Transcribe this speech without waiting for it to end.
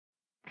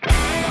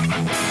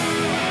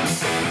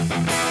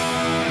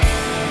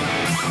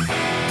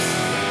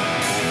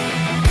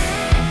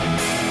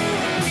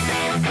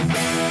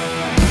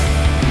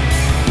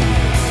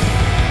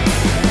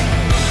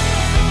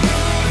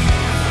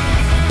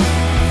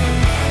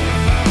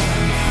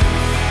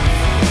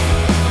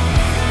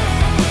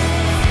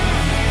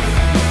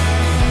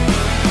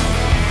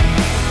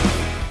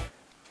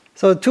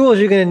So the tools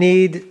you're going to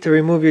need to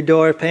remove your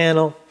door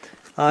panel,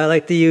 I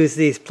like to use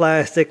these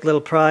plastic little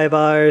pry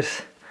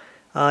bars.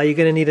 You're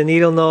going to need a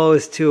needle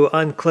nose to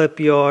unclip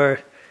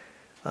your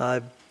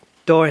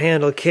door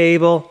handle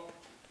cable,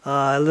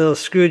 a little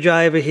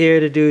screwdriver here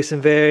to do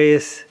some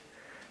various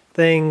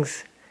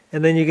things,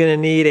 and then you're going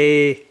to need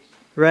a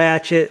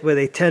ratchet with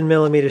a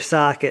 10mm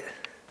socket.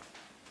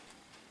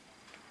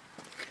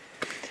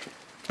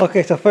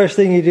 Okay, so first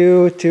thing you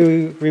do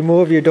to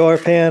remove your door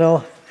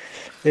panel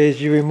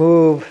is you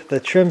remove the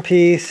trim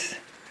piece,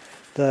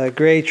 the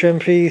gray trim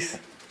piece.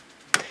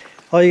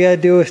 All you gotta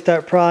do is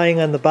start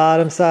prying on the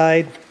bottom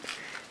side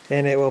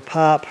and it will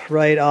pop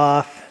right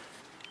off.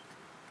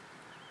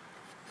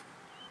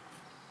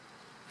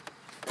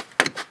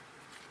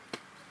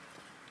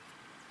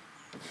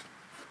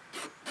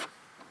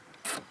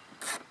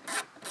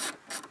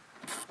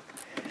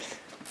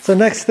 So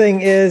next thing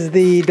is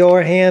the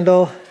door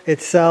handle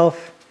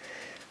itself.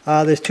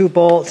 There's two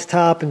bolts,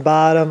 top and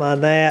bottom,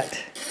 on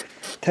that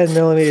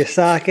 10mm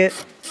socket.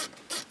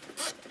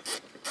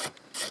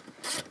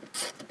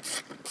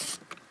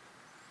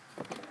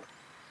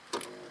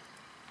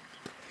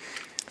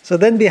 So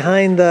then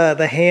behind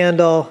the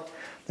handle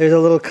there's a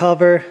little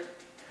cover.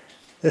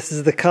 This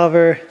is the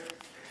cover.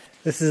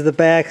 This is the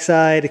back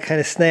side. It kind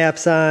of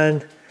snaps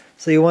on.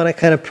 So you want to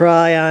kind of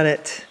pry on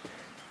it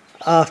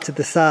off to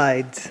the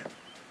sides.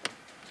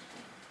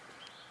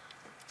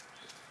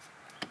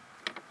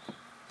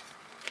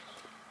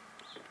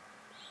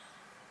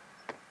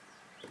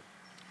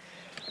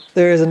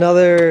 There is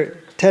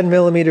another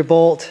 10mm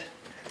bolt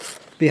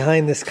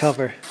behind this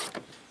cover.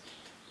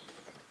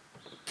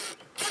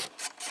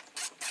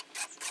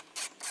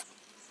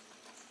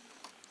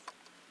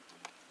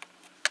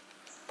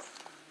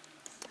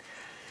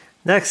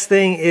 Next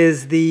thing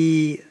is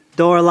the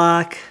door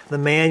lock, the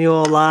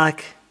manual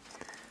lock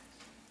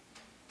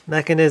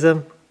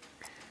mechanism.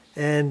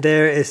 And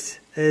there is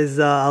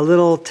a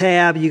little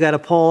tab you got to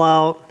pull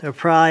out or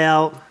pry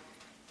out.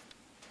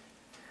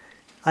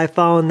 I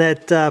found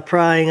that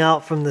prying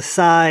out from the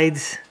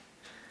sides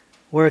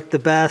worked the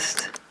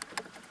best.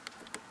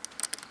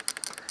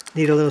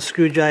 Need a little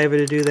screwdriver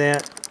to do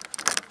that.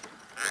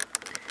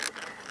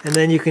 And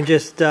then you can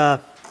just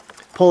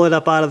pull it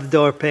up out of the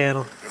door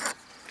panel.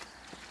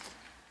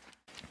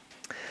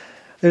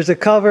 There's a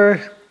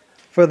cover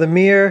for the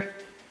mirror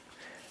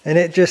and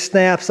it just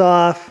snaps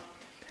off.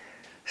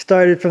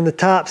 Started from the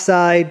top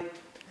side,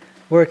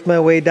 worked my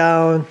way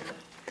down.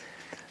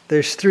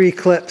 There's 3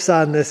 clips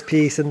on this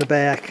piece in the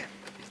back.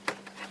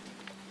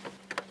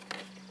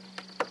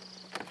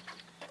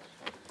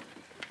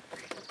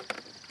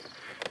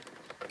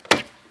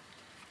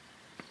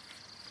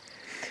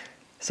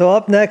 So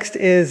up next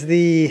is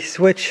the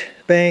switch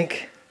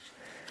bank,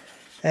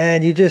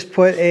 and you just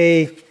put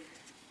a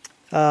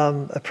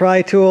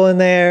pry tool in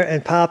there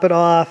and pop it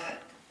off.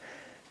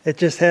 It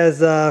just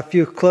has a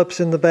few clips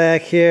in the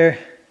back here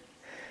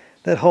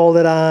that hold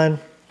it on.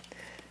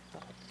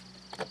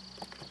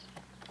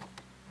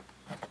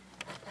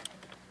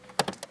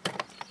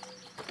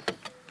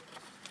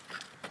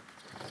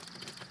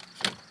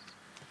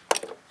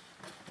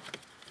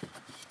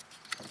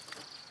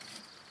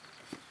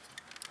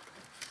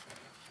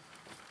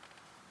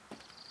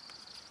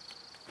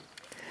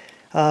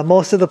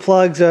 Most of the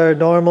plugs are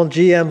normal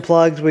GM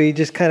plugs where you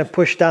just kind of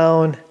push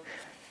down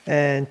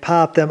and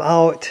pop them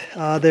out.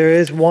 There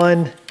is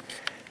one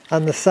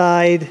on the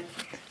side,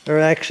 or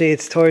actually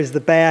it's towards the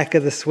back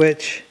of the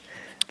switch,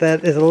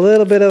 that is a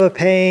little bit of a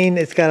pain.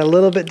 It's got a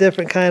little bit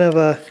different kind of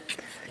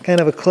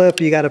a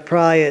clip. You got to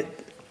pry it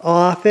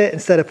off it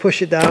instead of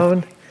push it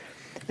down,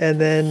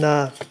 and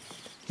then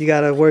you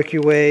got to work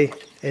your way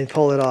and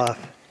pull it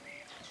off.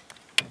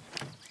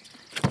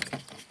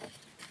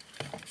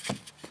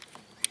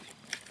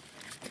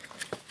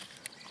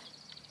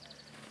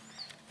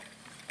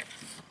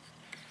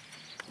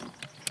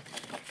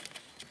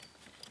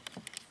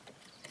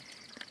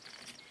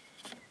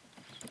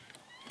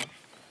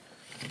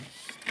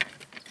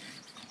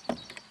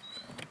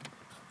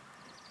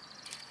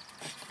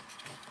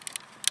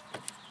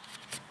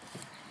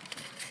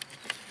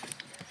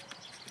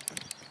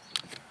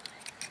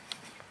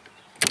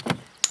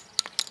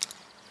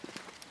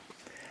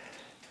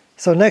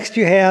 So next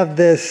you have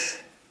this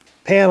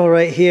panel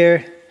right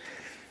here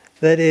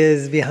that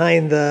is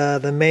behind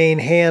the main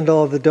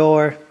handle of the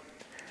door.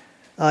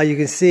 You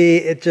can see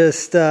it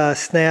just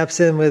snaps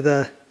in with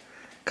a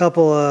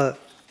couple of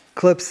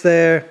clips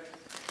there.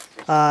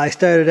 I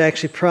started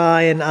actually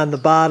prying on the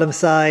bottom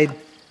side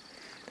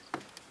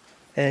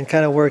and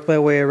kind of worked my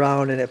way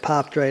around and it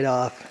popped right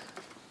off.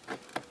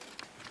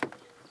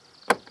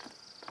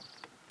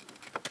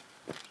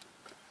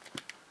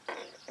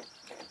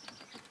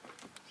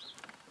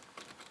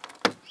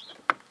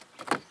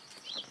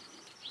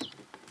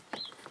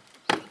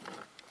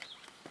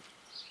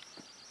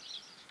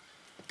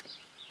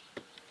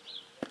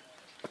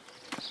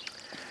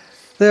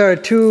 There are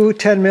two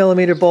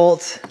 10mm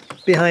bolts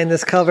behind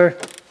this cover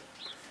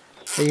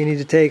that you need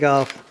to take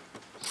off.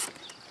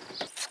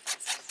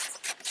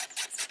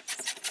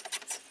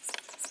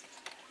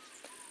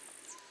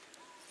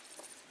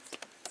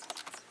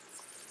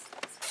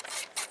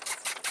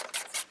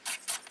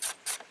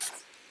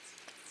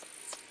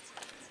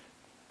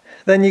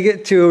 Then you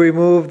get to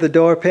remove the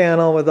door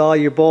panel with all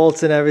your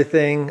bolts and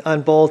everything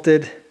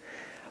unbolted.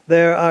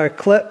 There are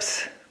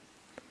clips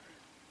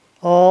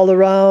all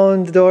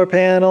around the door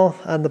panel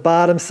on the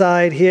bottom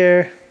side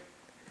here,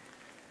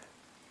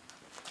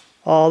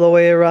 all the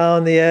way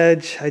around the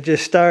edge. I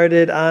just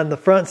started on the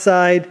front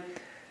side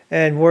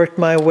and worked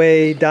my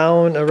way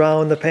down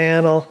around the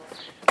panel.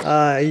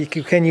 You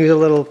can use a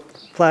little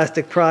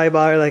plastic pry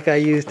bar like I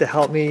used to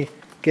help me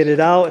get it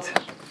out.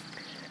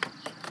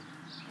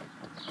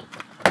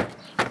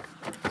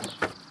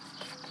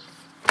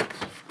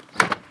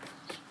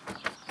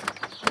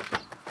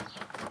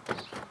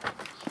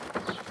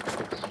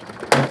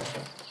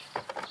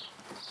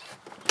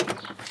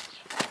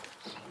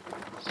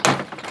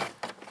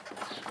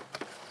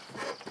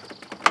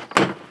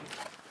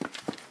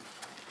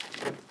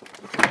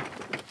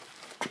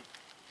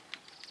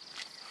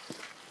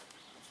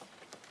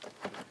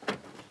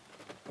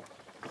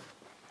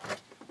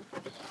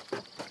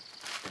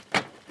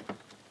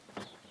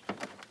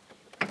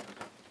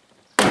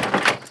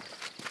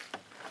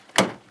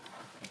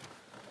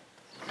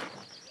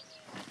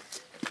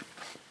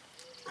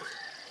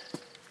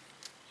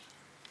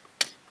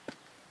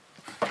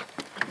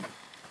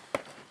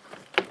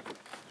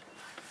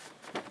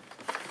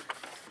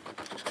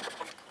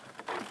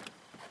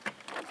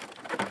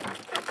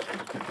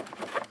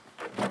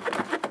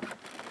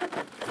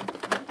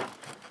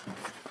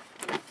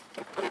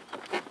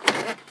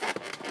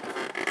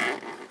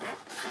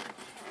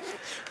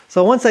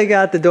 So once I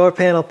got the door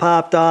panel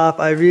popped off,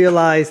 I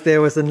realized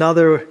there was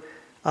another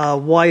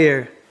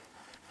wire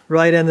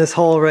right in this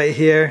hole right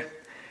here,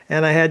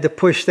 and I had to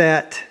push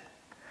that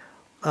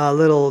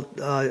little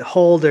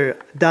holder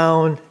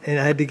down,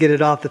 and I had to get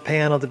it off the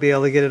panel to be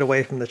able to get it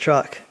away from the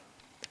truck.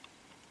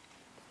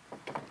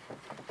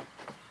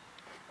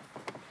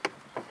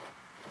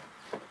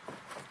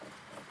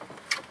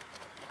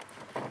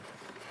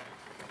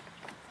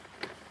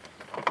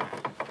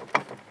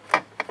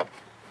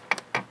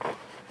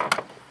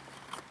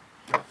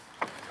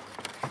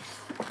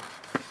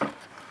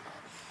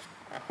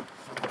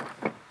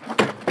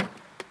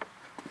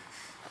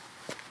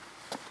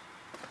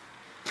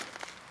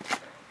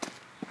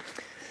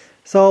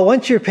 So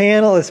once your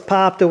panel is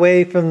popped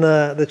away from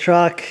the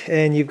truck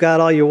and you've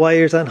got all your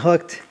wires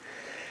unhooked,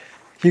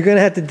 you're going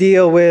to have to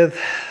deal with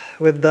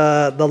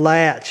the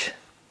latch.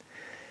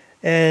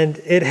 And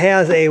it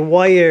has a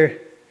wire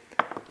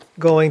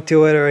going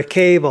to it, or a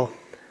cable.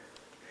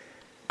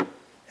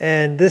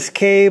 And this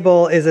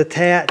cable is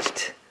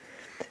attached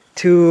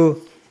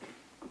to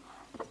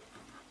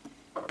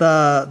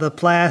the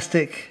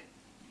plastic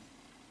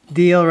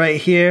deal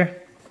right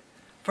here.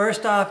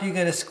 First off, you're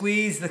going to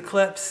squeeze the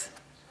clips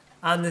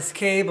on this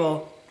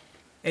cable,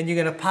 and you're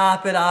going to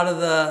pop it out of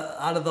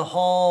the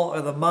hole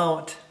or the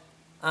mount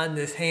on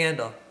this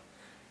handle.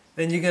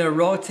 Then you're going to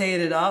rotate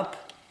it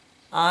up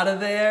out of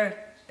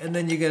there, and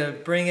then you're going to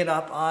bring it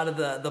up out of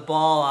the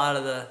ball out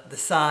of the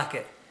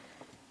socket.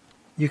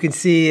 You can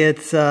see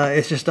it's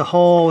just a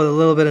hole with a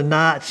little bit of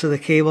notch so the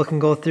cable can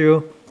go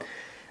through.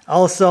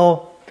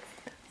 Also,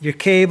 your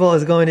cable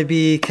is going to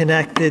be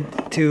connected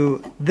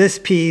to this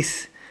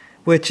piece,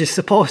 which is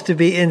supposed to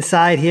be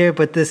inside here,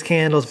 but this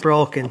handle's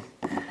broken.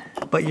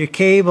 But your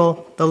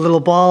cable, the little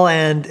ball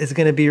end, is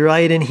going to be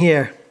right in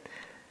here.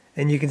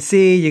 And you can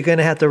see you're going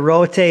to have to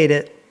rotate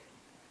it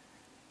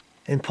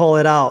and pull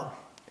it out.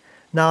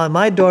 Now on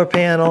my door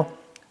panel,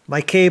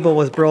 my cable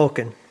was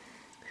broken.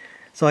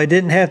 So I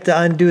didn't have to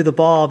undo the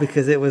ball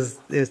because it was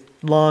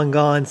long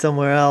gone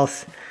somewhere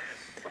else.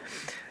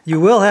 You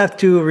will have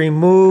to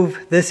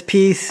remove this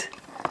piece.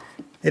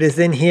 It is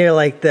in here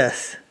like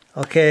this,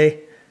 okay?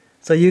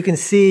 So you can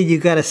see you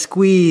got to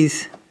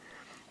squeeze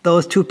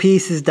those two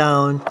pieces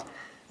down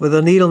with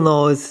a needle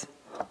nose,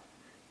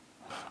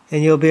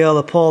 and you'll be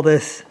able to pull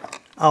this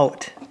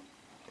out.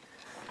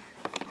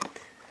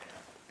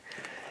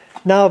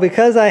 Now,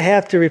 because I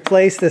have to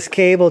replace this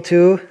cable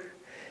too,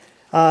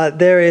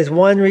 there is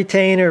one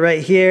retainer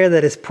right here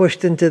that is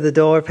pushed into the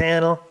door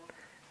panel.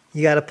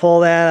 You got to pull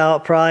that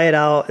out, pry it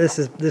out.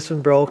 This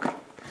one broke.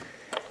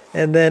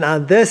 And then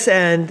on this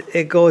end,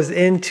 it goes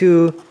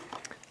into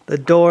the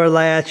door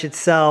latch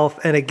itself.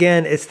 And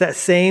again, it's that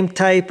same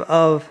type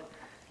of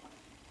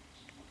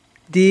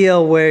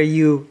deal where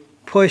you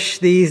push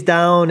these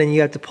down and you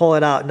have to pull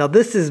it out. Now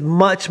this is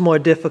much more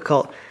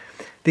difficult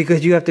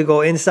because you have to go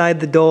inside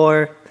the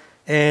door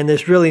and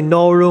there's really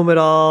no room at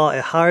all. I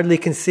hardly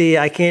can see.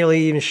 I can't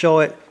really even show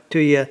it to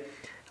you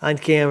on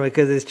camera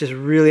because it's just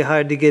really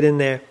hard to get in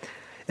there.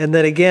 And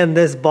then again,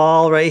 this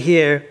ball right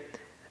here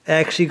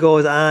actually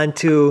goes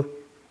onto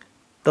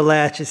the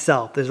latch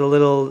itself. There's a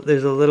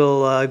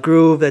little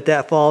groove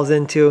that falls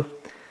into,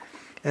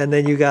 and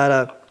then you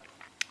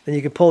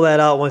can pull that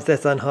out once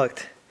that's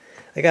unhooked.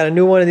 I got a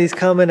new one of these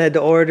coming. I had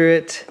to order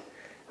it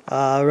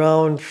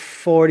around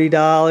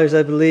 $40,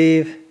 I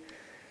believe,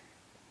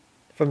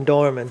 from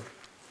Dorman.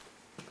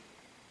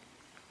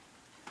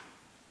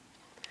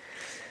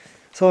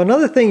 So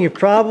another thing you're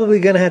probably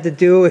going to have to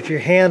do if your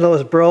handle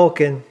is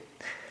broken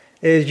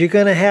is you're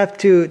going to have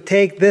to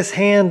take this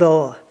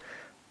handle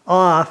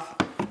off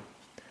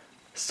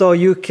so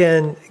you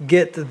can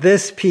get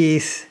this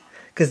piece,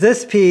 because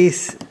this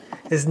piece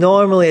is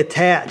normally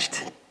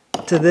attached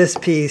to this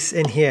piece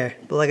in here.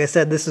 But like I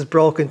said, this is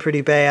broken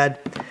pretty bad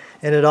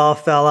and it all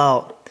fell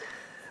out.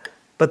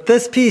 But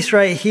this piece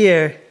right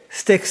here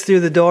sticks through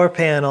the door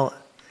panel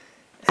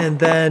and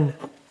then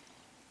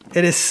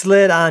it is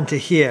slid onto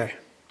here.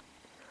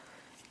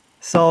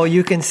 So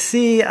you can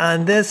see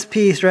on this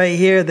piece right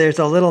here, there's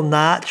a little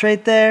notch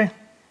right there.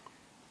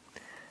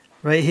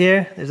 Right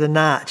here, there's a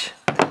notch.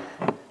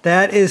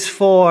 That is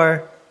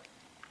for,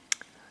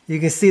 you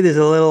can see there's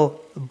a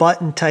little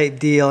button type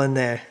deal in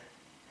there.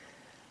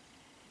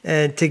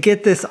 And to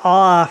get this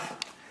off,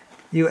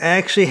 you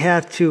actually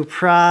have to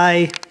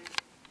pry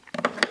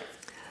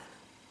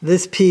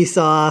this piece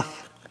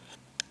off.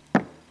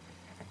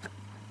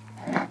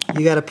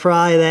 You got to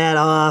pry that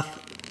off.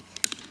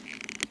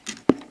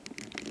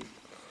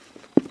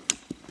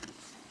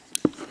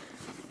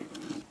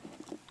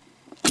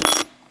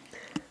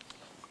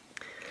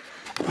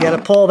 You got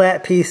to pull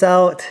that piece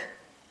out,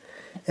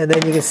 and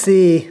then you can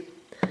see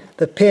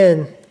the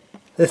pin,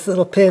 this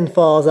little pin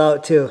falls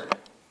out too.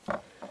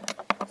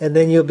 And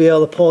then you'll be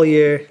able to pull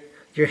your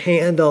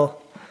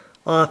handle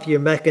off your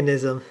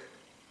mechanism.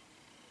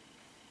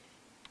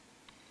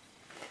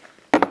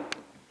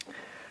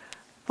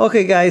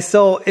 Okay guys,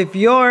 so if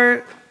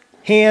your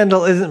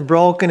handle isn't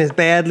broken as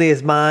badly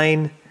as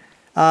mine,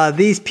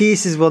 these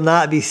pieces will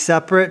not be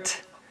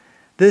separate.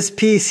 This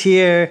piece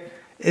here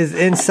is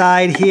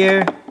inside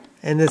here,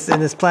 in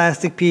this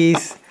plastic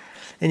piece,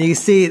 and you can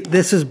see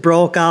this is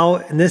broke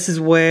out, and this is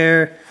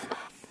where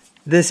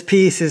this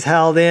piece is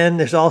held in.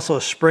 There's also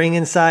a spring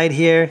inside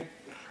here.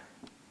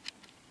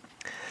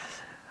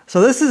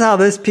 So this is how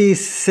this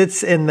piece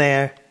sits in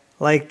there,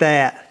 like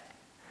that.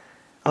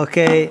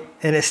 Okay,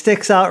 and it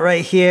sticks out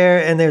right here,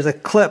 and there's a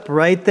clip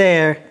right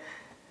there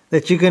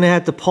that you're gonna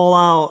have to pull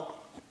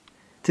out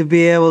to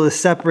be able to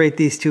separate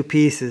these two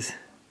pieces.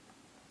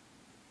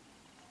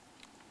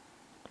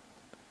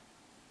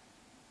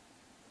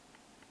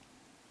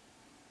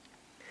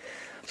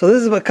 So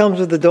this is what comes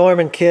with the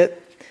Dorman kit.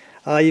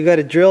 You've got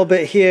a drill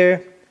bit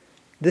here.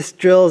 This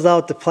drills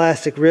out the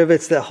plastic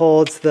rivets that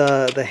holds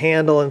the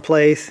handle in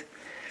place.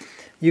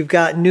 You've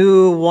got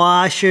new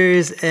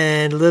washers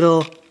and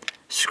little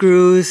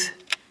screws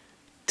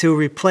to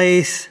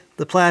replace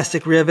the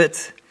plastic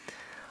rivets.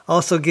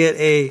 Also get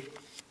a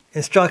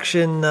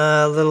instruction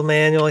little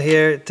manual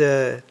here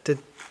to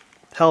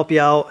help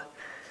you out.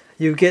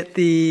 You get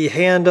the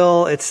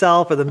handle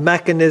itself, or the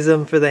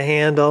mechanism for the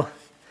handle.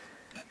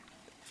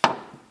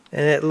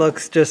 And it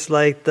looks just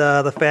like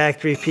the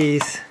factory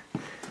piece.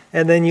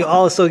 And then you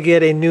also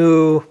get a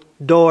new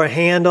door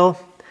handle.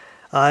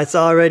 It's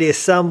already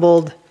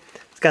assembled.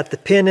 It's got the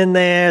pin in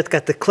there, it's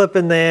got the clip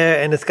in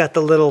there, and it's got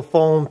the little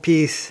foam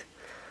piece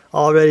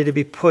all ready to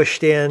be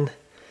pushed in.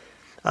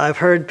 I've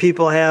heard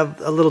people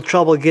have a little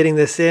trouble getting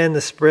this in.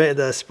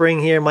 The spring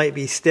here might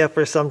be stiff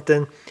or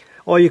something.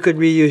 Or you could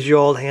reuse your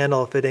old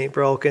handle if it ain't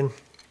broken.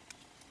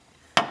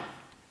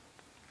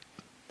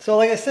 So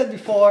like I said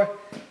before,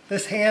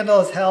 this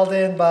handle is held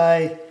in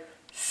by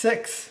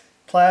 6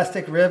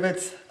 plastic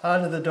rivets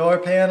onto the door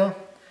panel.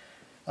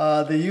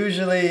 They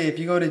usually, if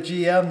you go to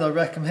GM, they'll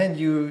recommend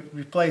you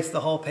replace the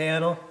whole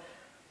panel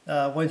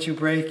once you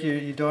break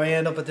your door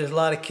handle, but there's a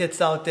lot of kits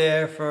out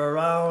there for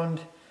around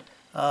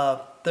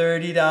 $30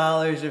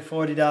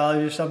 or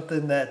 $40 or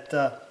something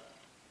that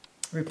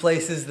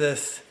replaces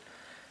this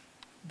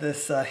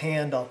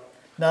handle.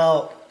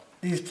 Now,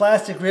 these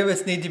plastic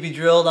rivets need to be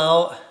drilled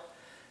out.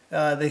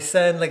 They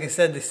send, like I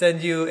said, they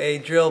send you a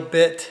drill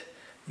bit.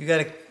 You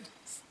got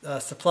to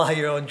supply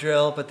your own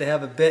drill, but they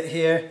have a bit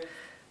here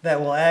that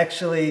will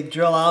actually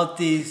drill out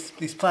these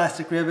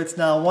plastic rivets.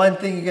 Now, one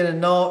thing you're going to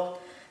note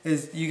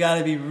is you got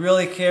to be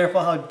really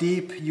careful how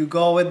deep you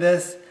go with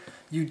this.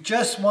 You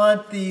just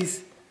want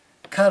these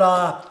cut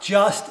off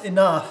just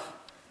enough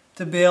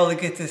to be able to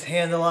get this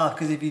handle off,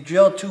 because if you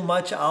drill too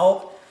much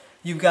out,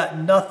 you've got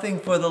nothing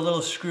for the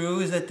little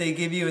screws that they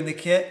give you in the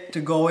kit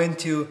to go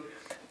into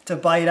to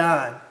bite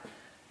on.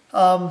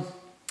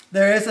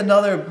 There is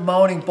another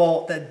mounting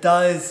bolt that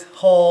does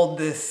hold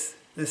this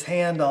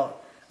handle.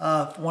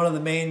 One of the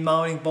main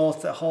mounting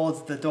bolts that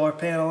holds the door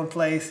panel in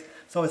place.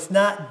 So it's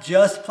not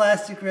just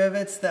plastic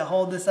rivets that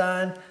hold this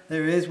on.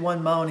 There is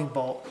one mounting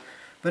bolt.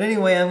 But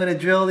anyway, I'm going to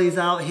drill these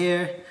out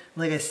here.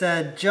 Like I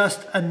said,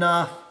 just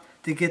enough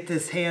to get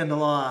this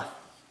handle off.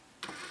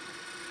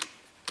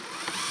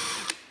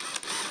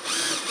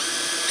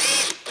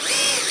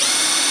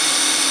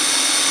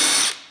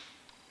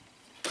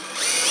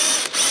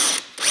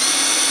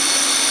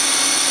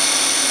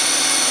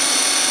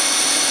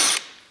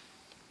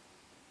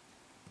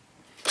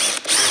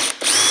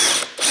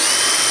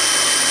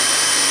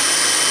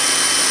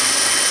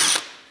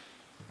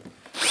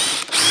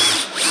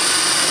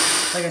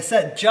 Like I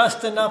said,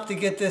 just enough to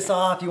get this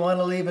off. You want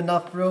to leave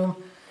enough room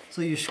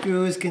so your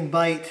screws can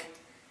bite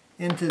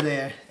into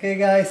there. Okay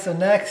guys, so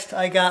next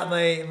I got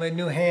my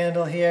new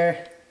handle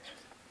here.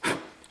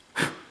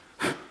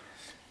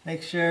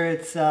 Make sure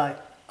it's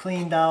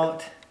cleaned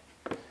out.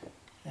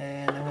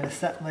 And I'm going to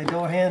set my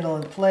door handle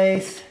in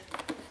place.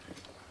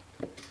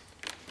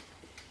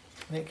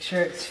 Make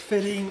sure it's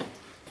fitting.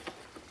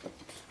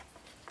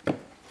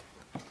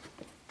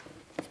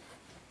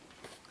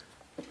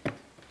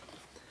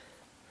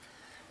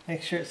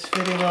 Make sure it's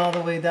fitting all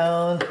the way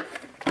down.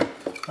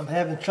 I'm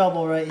having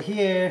trouble right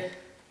here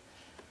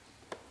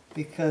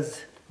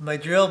because my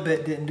drill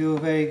bit didn't do a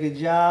very good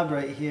job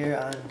right here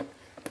on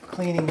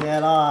cleaning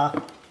that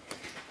off.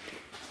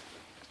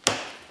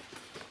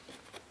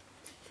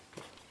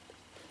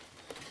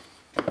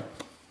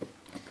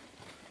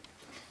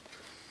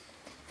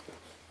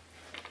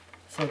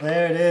 So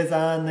there it is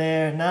on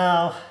there.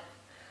 Now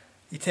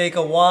you take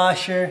a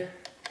washer,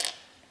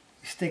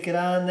 you stick it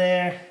on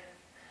there,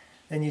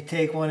 then you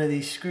take one of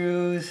these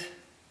screws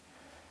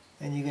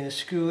and you're going to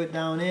screw it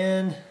down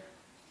in.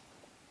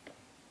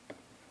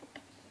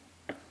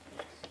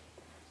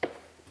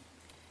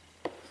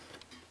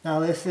 Now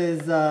this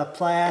is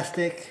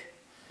plastic,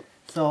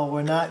 so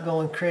we're not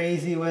going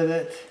crazy with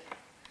it.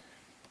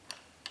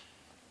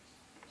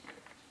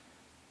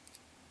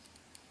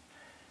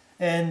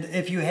 And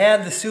if you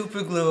have the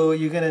super glue,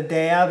 you're going to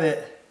dab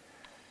it.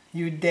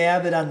 You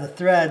dab it on the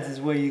threads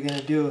is where you're going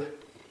to do.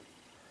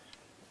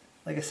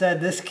 Like I said,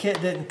 this kit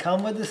didn't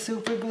come with the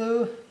super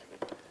glue,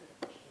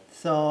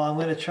 so I'm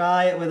going to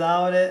try it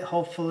without it.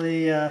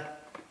 Hopefully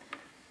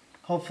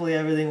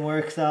everything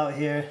works out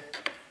here.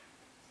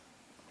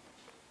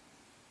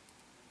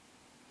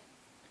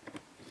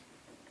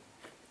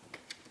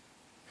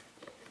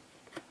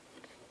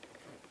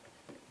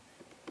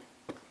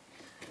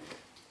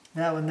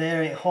 That one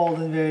there ain't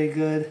holding very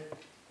good.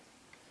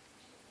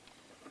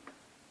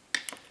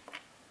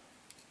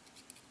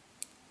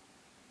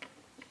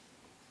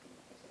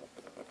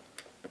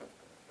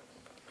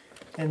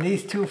 And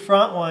these two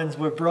front ones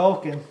were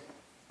broken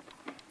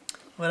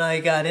when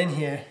I got in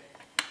here.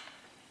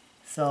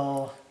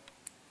 So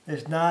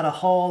there's not a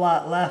whole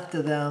lot left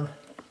of them.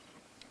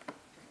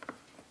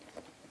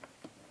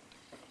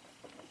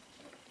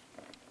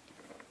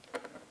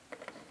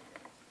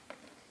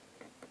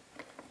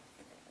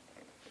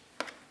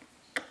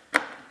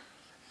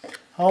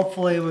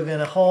 Hopefully we're going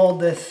to hold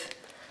this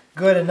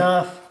good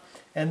enough,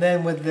 and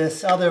then with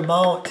this other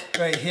mount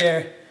right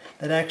here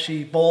that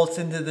actually bolts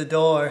into the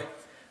door,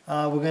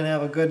 we're going to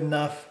have a good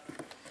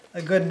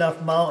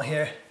enough mount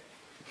here.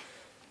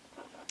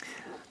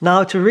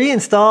 Now to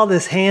reinstall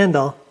this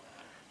handle,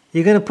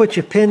 you're going to put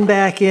your pin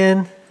back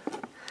in,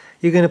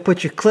 you're going to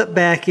put your clip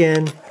back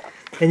in,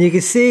 and you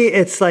can see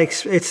it's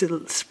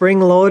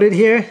spring loaded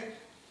here.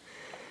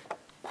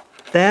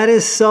 That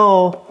is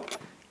so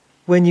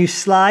when you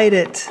slide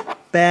it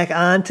back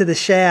onto the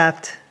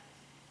shaft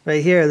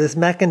right here, this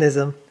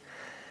mechanism,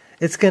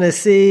 it's going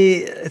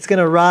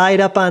to ride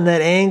up on that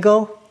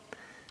angle,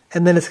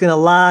 and then it's going to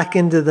lock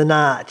into the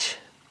notch.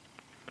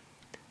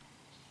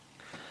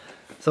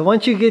 So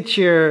once you get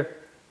your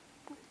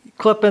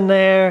clip in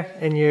there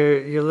and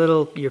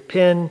your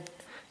pin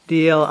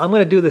deal, I'm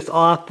going to do this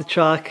off the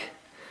truck,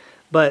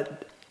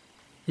 but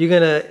you're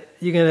going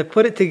to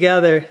put it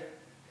together,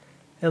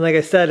 and like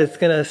I said, it's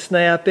going to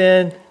snap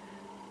in.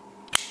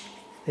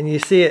 And you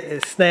see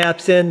it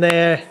snaps in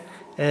there,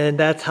 and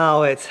that's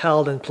how it's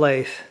held in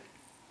place.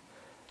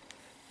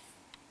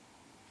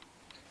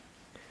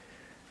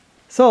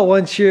 So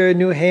once your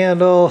new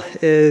handle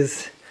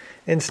is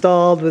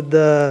installed with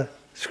the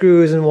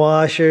screws and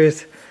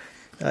washers,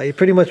 you're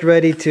pretty much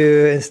ready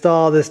to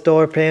install this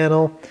door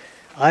panel.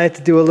 I had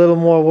to do a little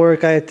more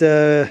work. I had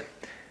to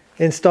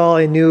install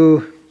a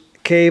new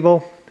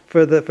cable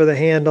for the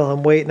handle.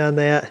 I'm waiting on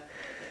that.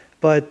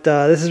 But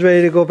this is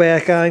ready to go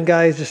back on,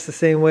 guys, just the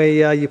same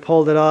way you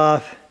pulled it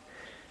off.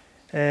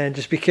 And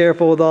just be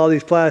careful with all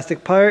these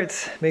plastic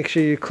parts. Make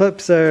sure your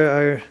clips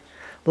are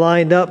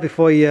lined up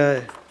before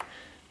you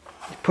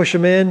push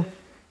them in.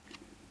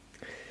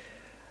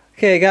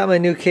 Okay, I got my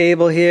new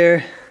cable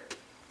here.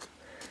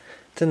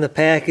 It's in the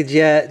package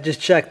yet.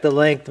 Just check the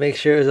length to make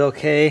sure it's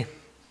okay.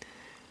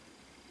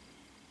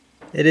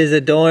 It is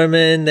a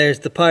Dorman.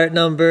 There's the part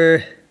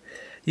number.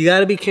 You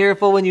got to be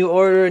careful when you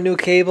order a new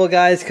cable,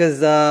 guys, because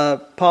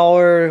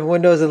power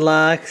windows and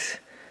locks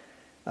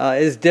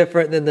is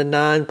different than the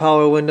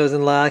non-power windows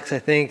and locks, I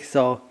think.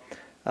 So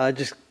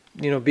just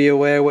be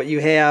aware what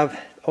you have.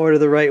 Order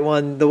the right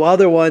one. The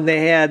other one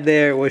they had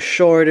there was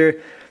shorter.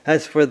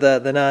 That's for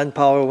the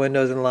non-power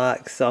windows and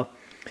locks. So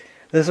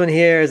this one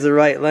here is the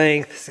right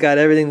length. It's got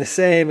everything the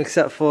same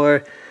except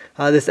for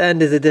this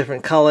end is a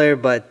different color,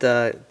 but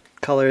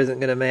color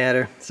isn't going to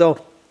matter.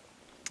 So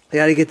I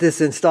got to get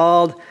this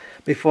installed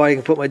before I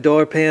can put my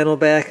door panel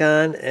back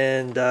on,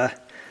 and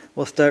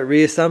we'll start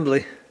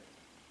reassembly.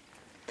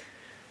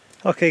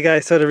 Okay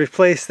guys, so to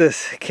replace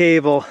this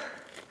cable,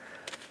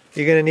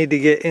 you're going to need to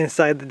get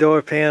inside the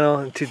door panel,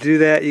 and to do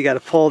that you got to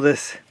pull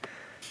this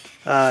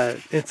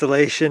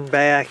insulation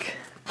back,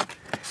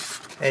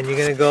 and you're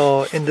gonna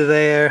go into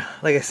there.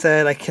 Like I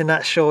said, I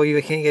cannot show you,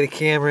 I can't get a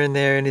camera in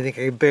there or anything,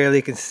 I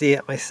barely can see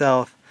it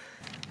myself.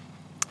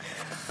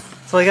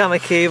 So I got my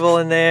cable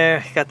in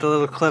there, got the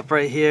little clip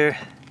right here,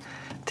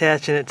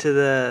 attaching it to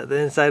the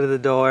inside of the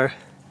door.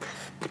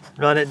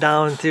 Run it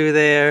down through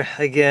there.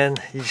 Again,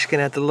 you're just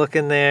gonna have to look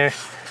in there,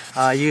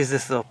 use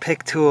this little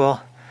pick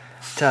tool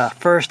to,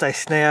 first I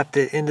snapped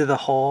it into the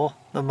hole,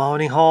 the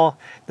mounting hole,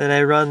 then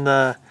I run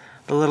the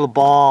little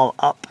ball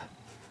up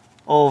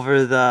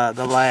over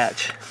the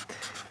latch,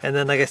 and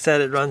then like I said,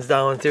 it runs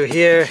down through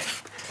here,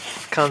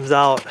 comes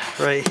out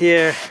right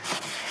here,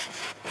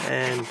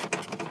 and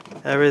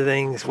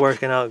everything's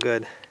working out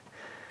good.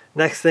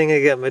 Next thing, I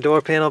get my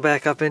door panel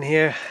back up in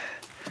here.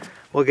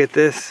 We'll get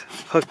this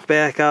hooked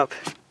back up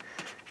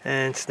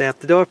and snap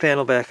the door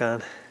panel back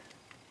on.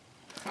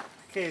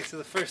 Okay, so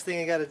the first thing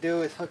I got to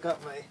do is hook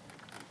up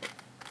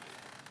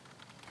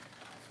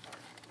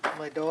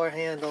my door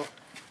handle.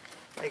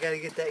 I got to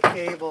get that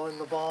cable in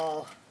the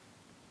ball.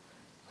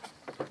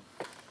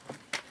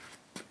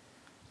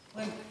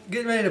 I'm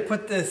getting ready to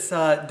put this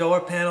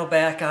door panel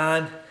back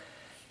on,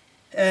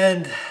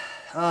 and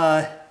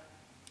I'm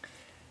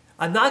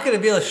not going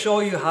to be able to show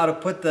you how to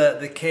put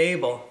this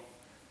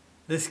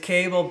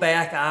cable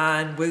back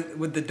on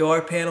with the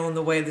door panel in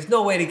the way. There's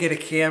no way to get a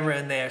camera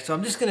in there, so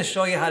I'm just going to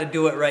show you how to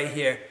do it right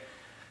here.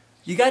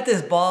 You got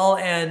this ball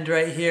end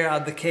right here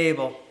on the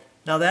cable.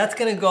 Now that's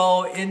going to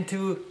go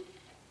into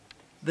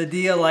the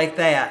deal like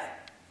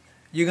that.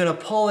 You're going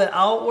to pull it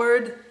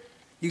outward,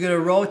 you're going to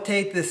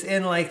rotate this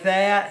in like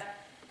that,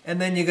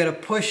 and then you're going to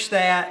push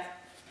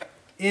that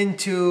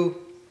into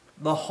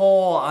the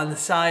hole on the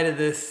side of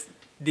this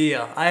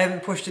deal. I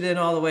haven't pushed it in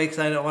all the way because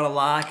I don't want to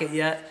lock it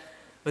yet,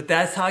 but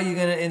that's how you're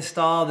going to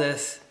install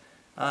this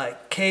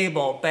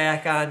cable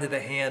back onto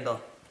the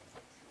handle.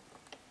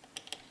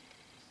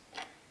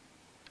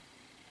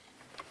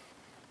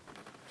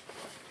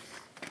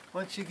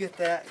 Once you get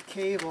that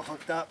cable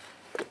hooked up,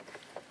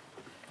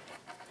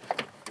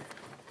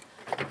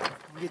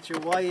 get your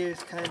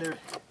wires kind of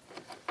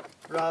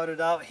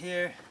routed out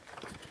here,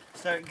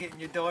 start getting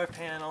your door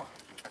panel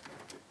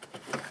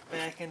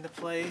back into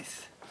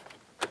place,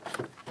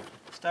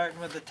 starting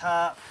with the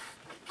top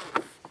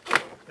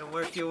and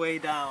work your way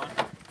down.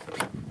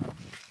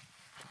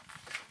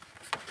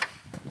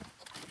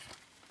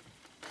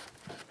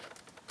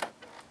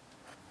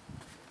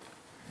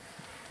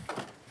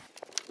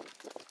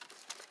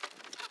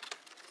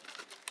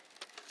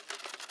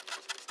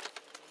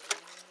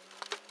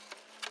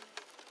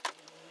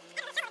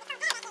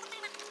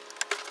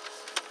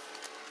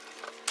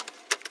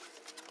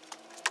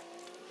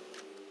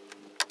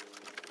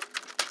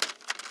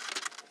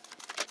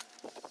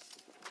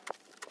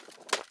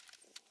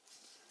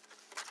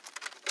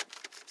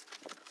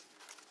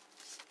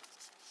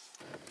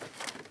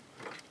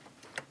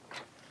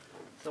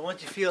 So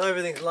once you feel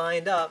everything's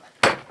lined up,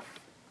 you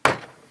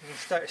can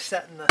start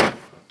setting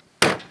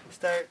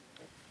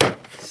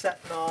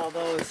all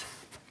those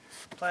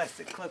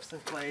plastic clips in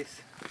place.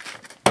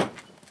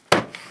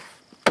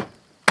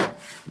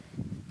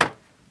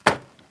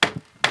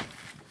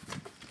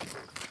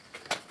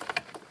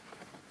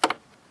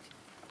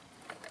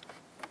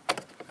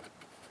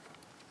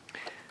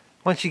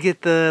 Once you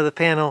get the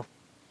panel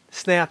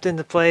snapped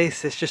into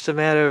place, it's just a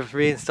matter of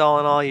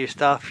reinstalling all your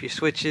stuff, your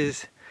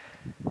switches,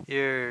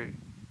 your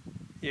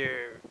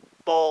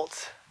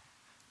bolts.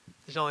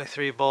 There's only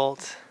 3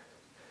 bolts,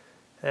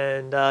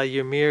 and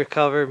your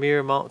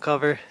mirror mount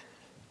cover.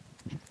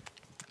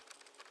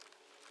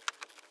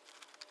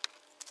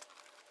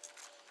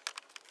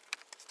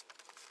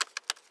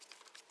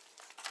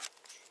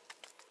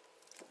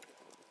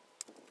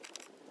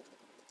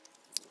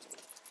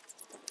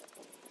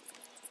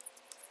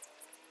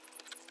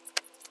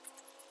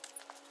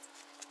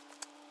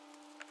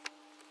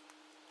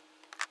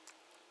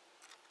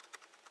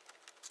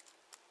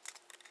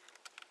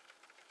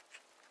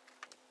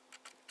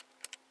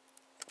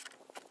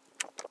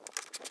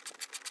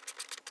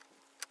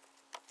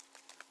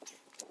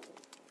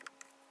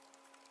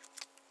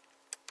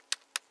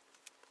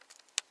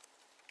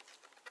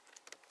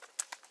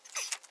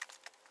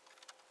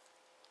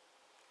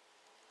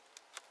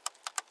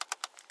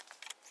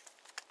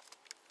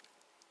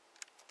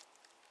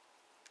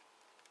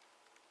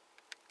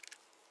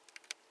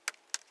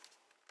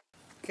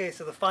 Okay,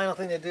 so the final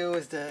thing to do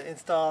is to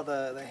install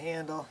the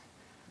handle.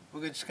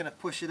 We're just going to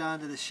push it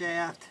onto the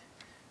shaft.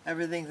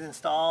 Everything's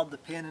installed, the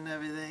pin and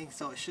everything,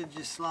 so it should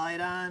just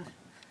slide on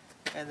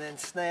and then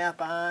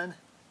snap on.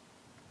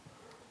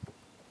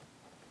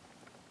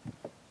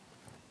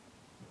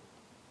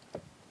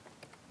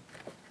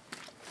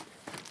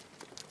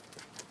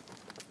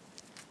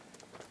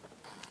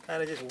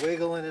 Kind of just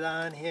wiggling it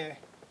on here,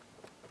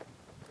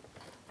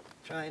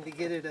 trying to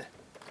get it to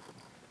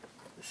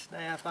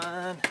snap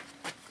on.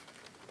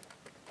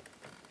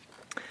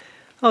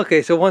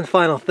 Okay, so one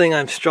final thing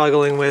I'm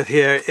struggling with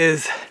here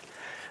is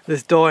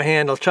this door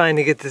handle, trying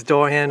to get this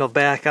door handle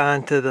back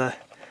onto the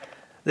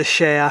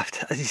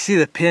shaft. As you see,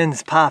 the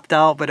pins popped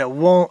out, but it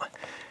won't.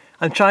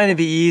 I'm trying to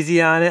be easy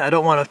on it. I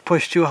don't want to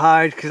push too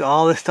hard because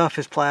all this stuff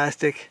is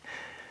plastic.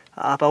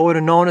 If I would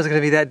have known it was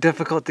going to be that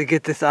difficult to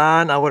get this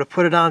on, I would have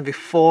put it on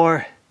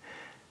before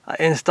I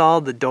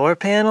installed the door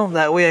panel.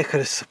 That way I could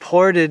have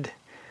supported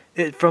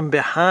it from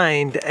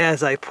behind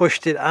as I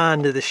pushed it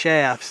onto the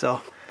shaft.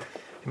 So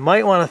you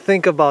might want to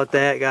think about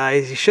that,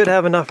 guys. You should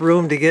have enough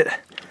room to get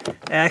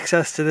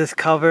access to this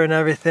cover and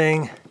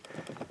everything.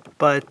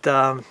 But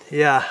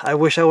yeah, I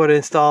wish I would have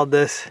installed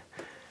this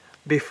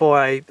before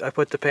I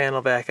put the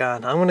panel back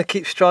on. I'm going to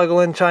keep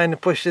struggling trying to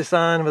push this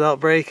on without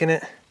breaking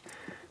it.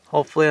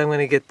 Hopefully I'm going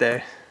to get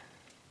there.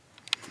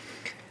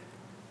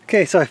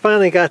 Okay, so I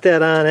finally got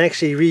that on. I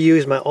actually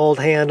reused my old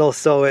handle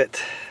so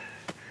it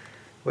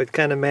would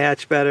kind of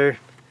match better.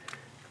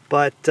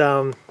 But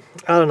I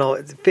don't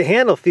know, the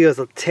handle feels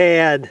a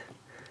tad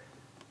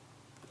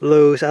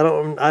loose. I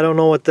don't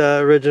know what the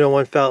original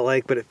one felt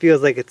like, but it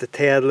feels like it's a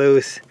tad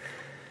loose.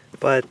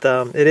 But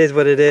it is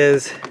what it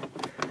is.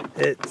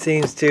 It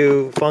seems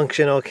to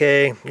function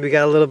okay. We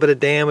got a little bit of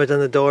damage on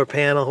the door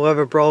panel.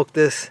 Whoever broke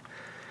this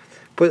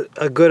put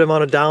a good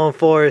amount of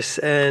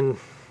downforce and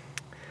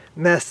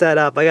messed that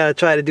up. I gotta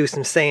try to do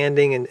some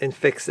sanding and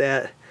fix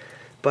that.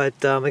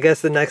 But I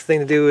guess the next thing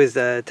to do is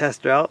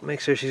test her out, make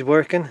sure she's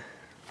working.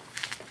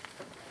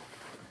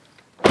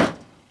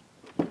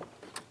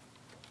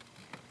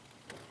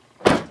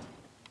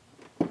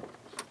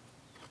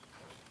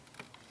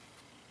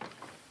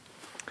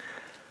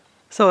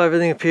 So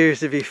everything appears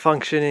to be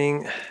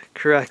functioning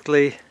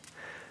correctly.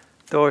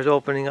 Door's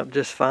opening up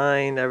just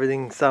fine.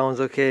 Everything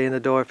sounds okay in the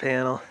door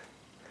panel.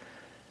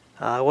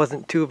 It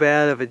wasn't too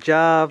bad of a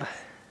job.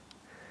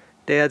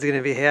 Dad's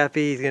gonna be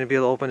happy. He's gonna be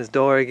able to open his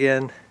door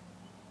again.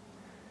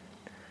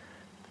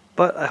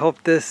 But I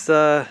hope this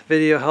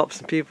video helps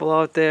some people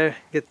out there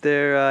get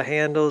their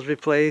handles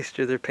replaced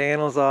or their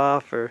panels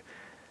off or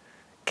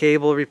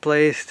cable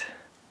replaced.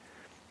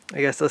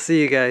 I guess I'll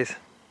see you guys.